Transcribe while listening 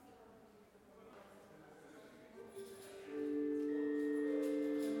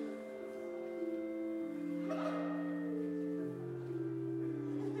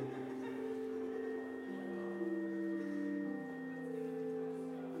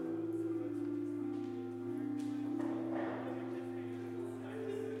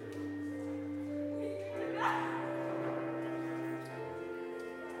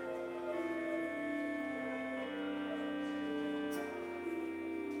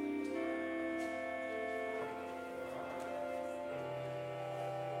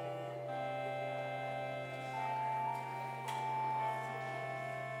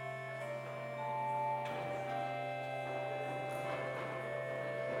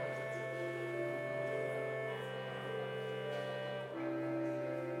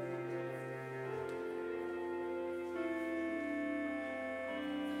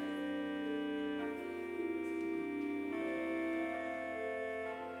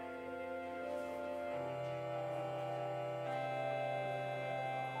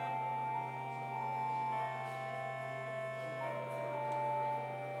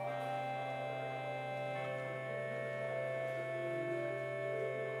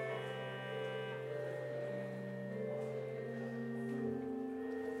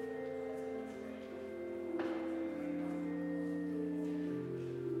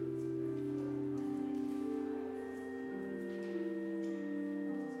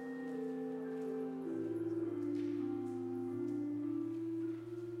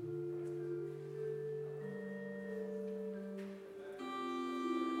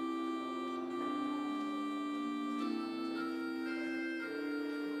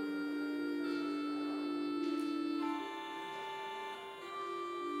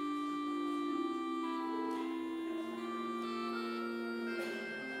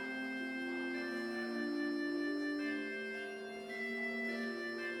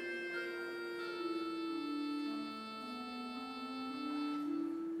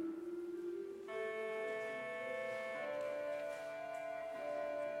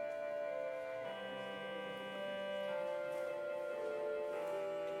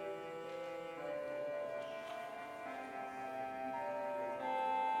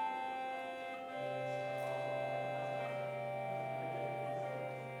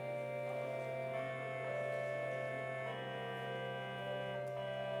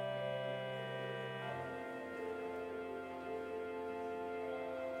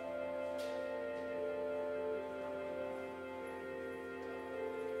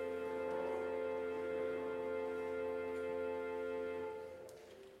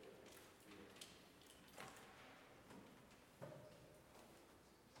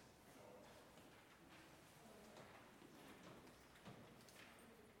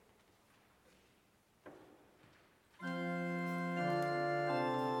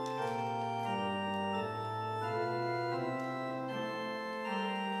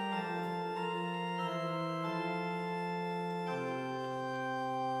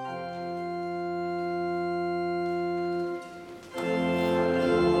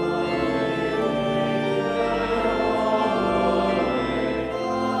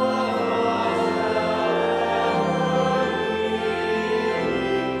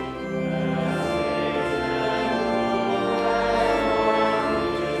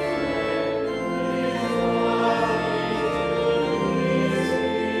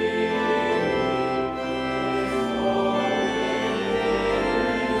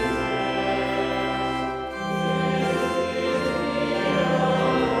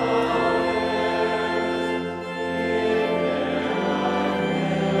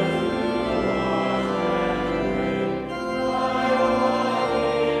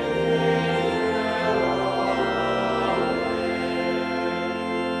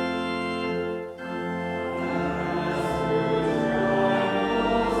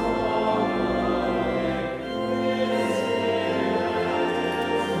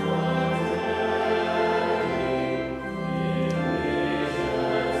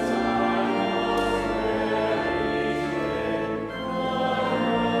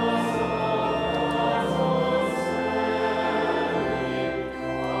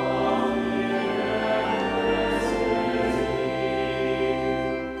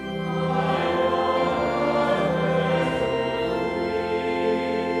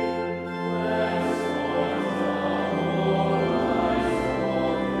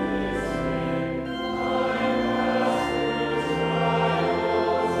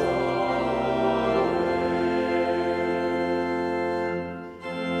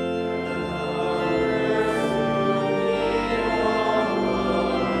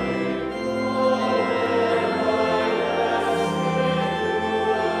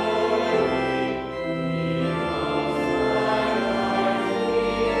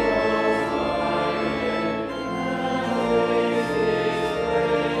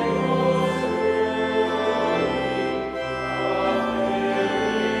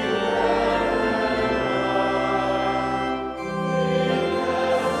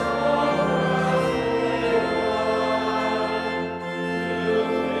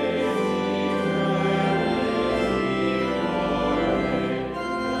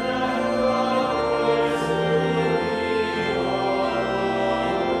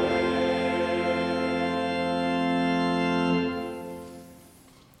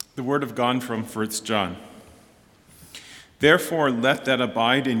word of God from 1 John. Therefore, let that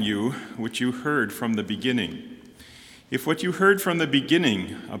abide in you which you heard from the beginning. If what you heard from the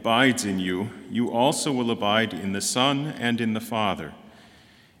beginning abides in you, you also will abide in the Son and in the Father.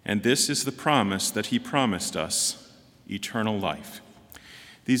 And this is the promise that he promised us, eternal life.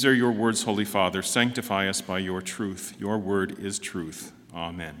 These are your words, Holy Father. Sanctify us by your truth. Your word is truth.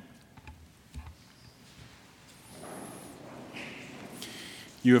 Amen.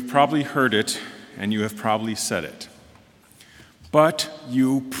 You have probably heard it, and you have probably said it. But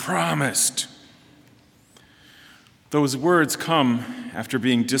you promised. Those words come after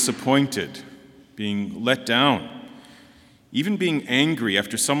being disappointed, being let down, even being angry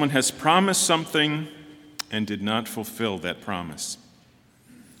after someone has promised something and did not fulfill that promise.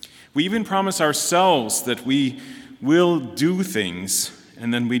 We even promise ourselves that we will do things,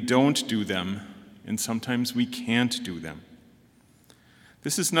 and then we don't do them, and sometimes we can't do them.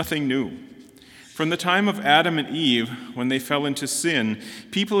 This is nothing new. From the time of Adam and Eve, when they fell into sin,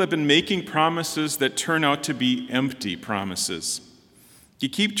 people have been making promises that turn out to be empty promises. You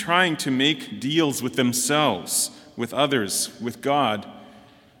keep trying to make deals with themselves, with others, with God,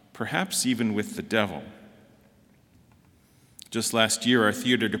 perhaps even with the devil. Just last year, our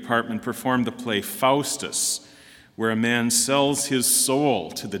theater department performed the play Faustus, where a man sells his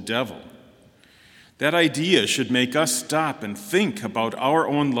soul to the devil. That idea should make us stop and think about our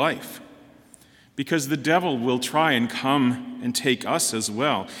own life, because the devil will try and come and take us as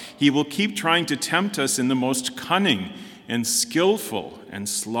well. He will keep trying to tempt us in the most cunning and skillful and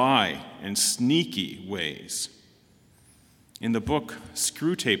sly and sneaky ways. In the book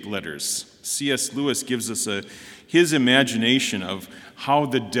Screwtape Letters, C.S. Lewis gives us his imagination of how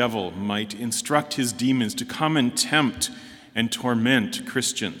the devil might instruct his demons to come and tempt and torment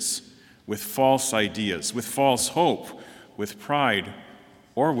Christians with false ideas, with false hope, with pride,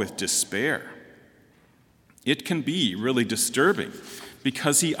 or with despair. It can be really disturbing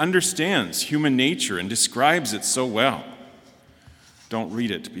because he understands human nature and describes it so well. Don't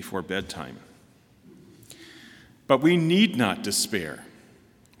read it before bedtime. But we need not despair.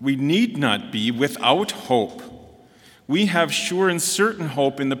 We need not be without hope. We have sure and certain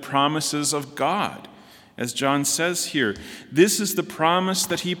hope in the promises of God. As John says here, this is the promise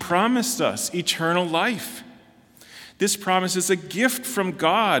that he promised us, eternal life. This promise is a gift from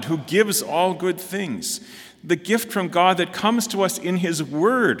God who gives all good things. The gift from God that comes to us in his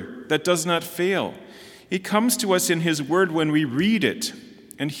word that does not fail. It comes to us in his word when we read it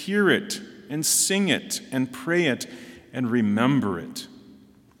and hear it and sing it and pray it and remember it.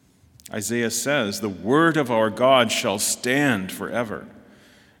 Isaiah says, the word of our God shall stand forever.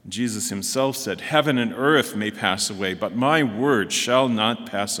 Jesus himself said, heaven and earth may pass away, but my word shall not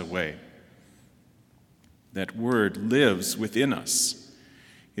pass away. That word lives within us.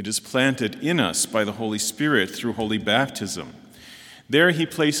 It is planted in us by the Holy Spirit through holy baptism. There he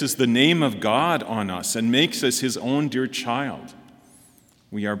places the name of God on us and makes us his own dear child.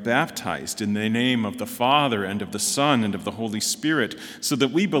 We are baptized in the name of the Father and of the Son and of the Holy Spirit, so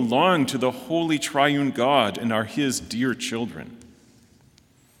that we belong to the holy triune God and are his dear children.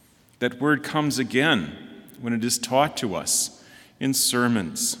 That word comes again when it is taught to us in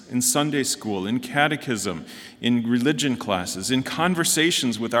sermons, in Sunday school, in catechism, in religion classes, in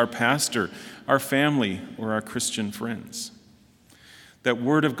conversations with our pastor, our family, or our Christian friends. That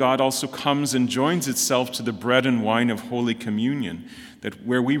word of God also comes and joins itself to the bread and wine of Holy Communion, that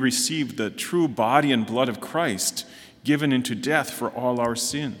where we receive the true body and blood of Christ given into death for all our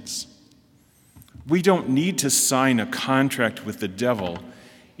sins. We don't need to sign a contract with the devil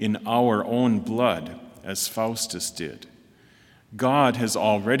in our own blood, as Faustus did. God has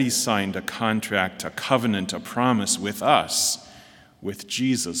already signed a contract, a covenant, a promise with us, with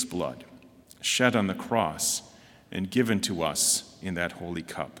Jesus' blood, shed on the cross and given to us in that holy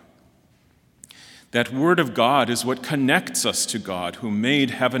cup. That word of God is what connects us to God, who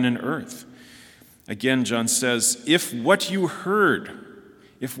made heaven and earth. Again, John says, if what you heard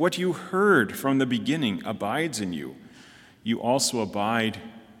from the beginning abides in you, you also abide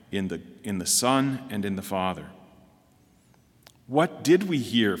in the Son and in the Father. What did we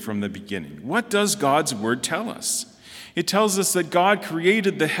hear from the beginning? What does God's word tell us? It tells us that God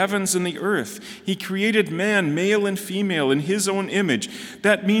created the heavens and the earth. He created man, male and female, in his own image.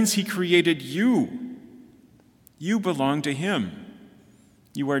 That means he created you. You belong to him.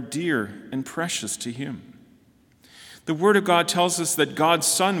 You are dear and precious to him. The Word of God tells us that God's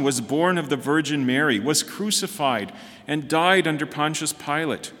Son was born of the Virgin Mary, was crucified, and died under Pontius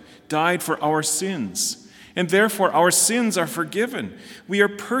Pilate, died for our sins. And therefore our sins are forgiven. We are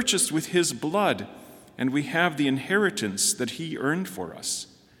purchased with his blood, and we have the inheritance that he earned for us.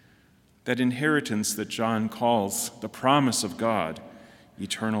 that inheritance that John calls the promise of God,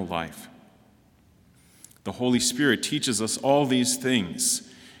 eternal life. The Holy Spirit teaches us all these things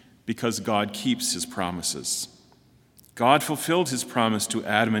because God keeps his promises. God fulfilled his promise to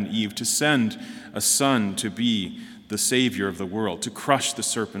Adam and Eve to send a son to be the Savior of the world, to crush the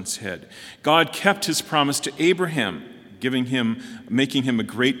serpent's head. God kept his promise to Abraham, making him a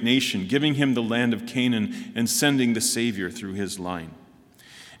great nation, giving him the land of Canaan, and sending the Savior through his line.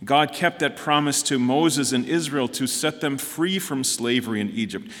 God kept that promise to Moses and Israel to set them free from slavery in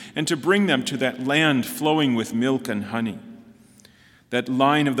Egypt and to bring them to that land flowing with milk and honey. That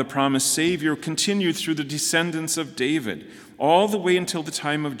line of the promised Savior continued through the descendants of David, all the way until the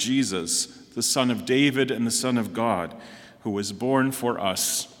time of Jesus, the Son of David and the Son of God, who was born for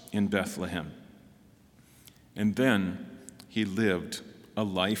us in Bethlehem. And then he lived a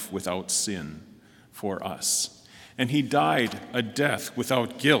life without sin for us. And he died a death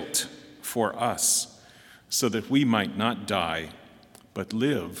without guilt for us, so that we might not die, but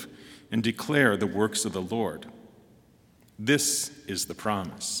live and declare the works of the Lord. This is the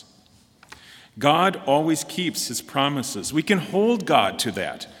promise. God always keeps his promises. We can hold God to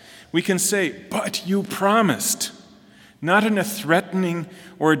that. We can say, "But you promised," not in a threatening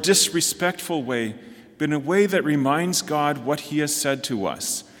or a disrespectful way, but in a way that reminds God what he has said to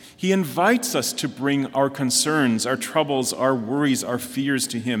us. He invites us to bring our concerns, our troubles, our worries, our fears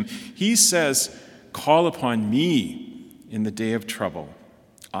to him. He says, "Call upon me in the day of trouble.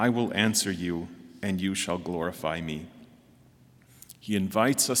 I will answer you, and you shall glorify me." He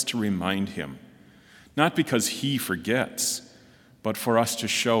invites us to remind him, not because he forgets, but for us to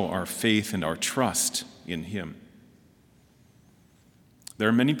show our faith and our trust in him. There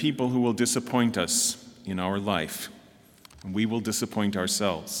are many people who will disappoint us in our life, and we will disappoint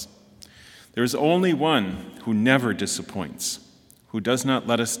ourselves. There is only one who never disappoints, who does not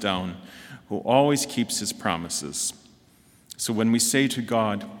let us down, who always keeps his promises. So when we say to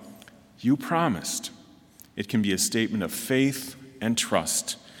God, "You promised," it can be a statement of faith and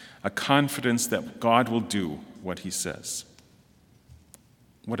trust, a confidence that God will do what he says.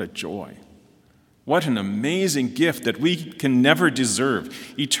 What a joy. What an amazing gift that we can never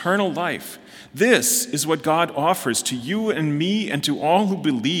deserve, eternal life. This is what God offers to you and me and to all who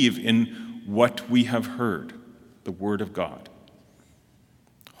believe in what we have heard, the word of God.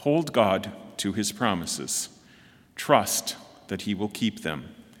 Hold God to his promises. Trust that he will keep them,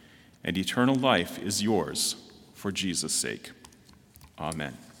 and eternal life is yours for Jesus' sake.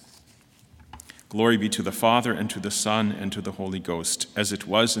 Amen. Glory be to the Father, and to the Son, and to the Holy Ghost, as it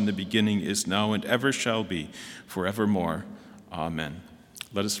was in the beginning, is now, and ever shall be, forevermore. Amen.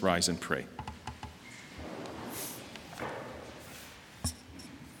 Let us rise and pray.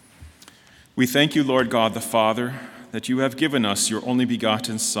 We thank you, Lord God the Father, that you have given us your only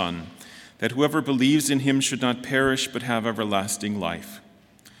begotten Son, that whoever believes in him should not perish but have everlasting life.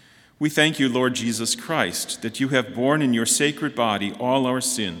 We thank you, Lord Jesus Christ, that you have borne in your sacred body all our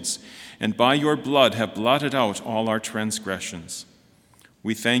sins, and by your blood have blotted out all our transgressions.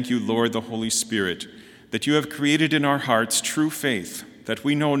 We thank you, Lord the Holy Spirit, that you have created in our hearts true faith, that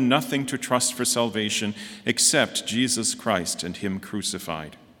we know nothing to trust for salvation except Jesus Christ and him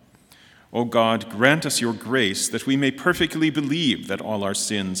crucified. O God, grant us your grace that we may perfectly believe that all our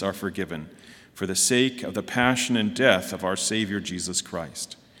sins are forgiven for the sake of the passion and death of our Savior Jesus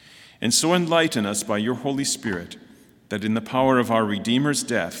Christ. And so enlighten us by your Holy Spirit that in the power of our Redeemer's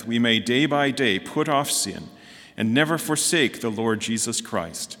death we may day by day put off sin and never forsake the Lord Jesus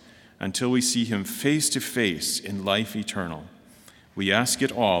Christ until we see him face to face in life eternal. We ask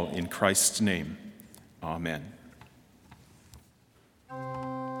it all in Christ's name. Amen.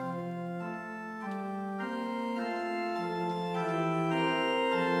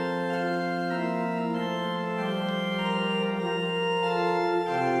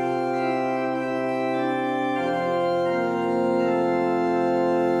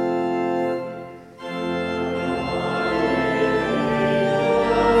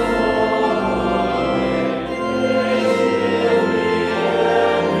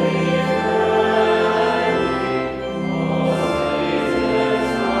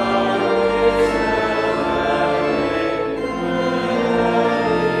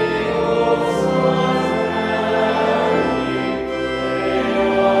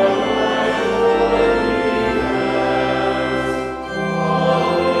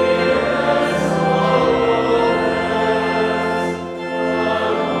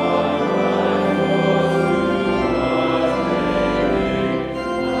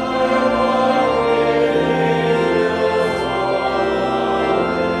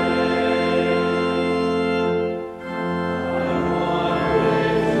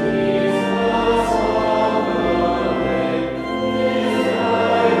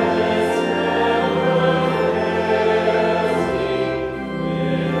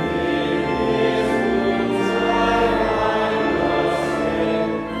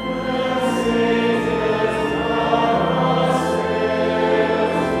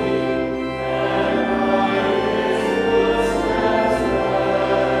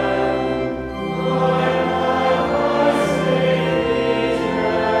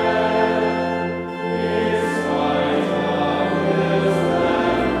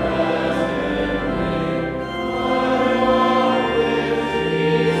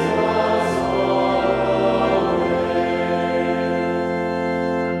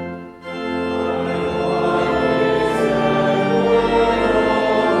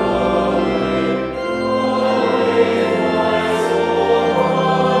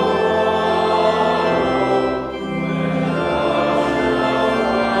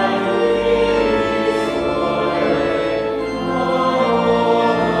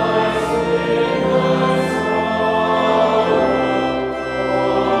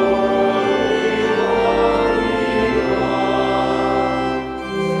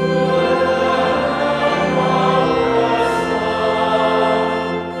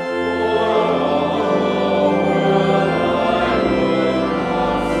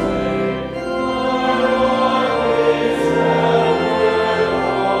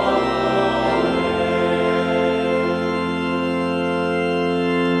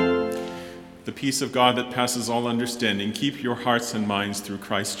 the peace of God that passes all understanding keep your hearts and minds through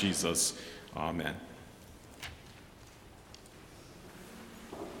Christ Jesus. Amen.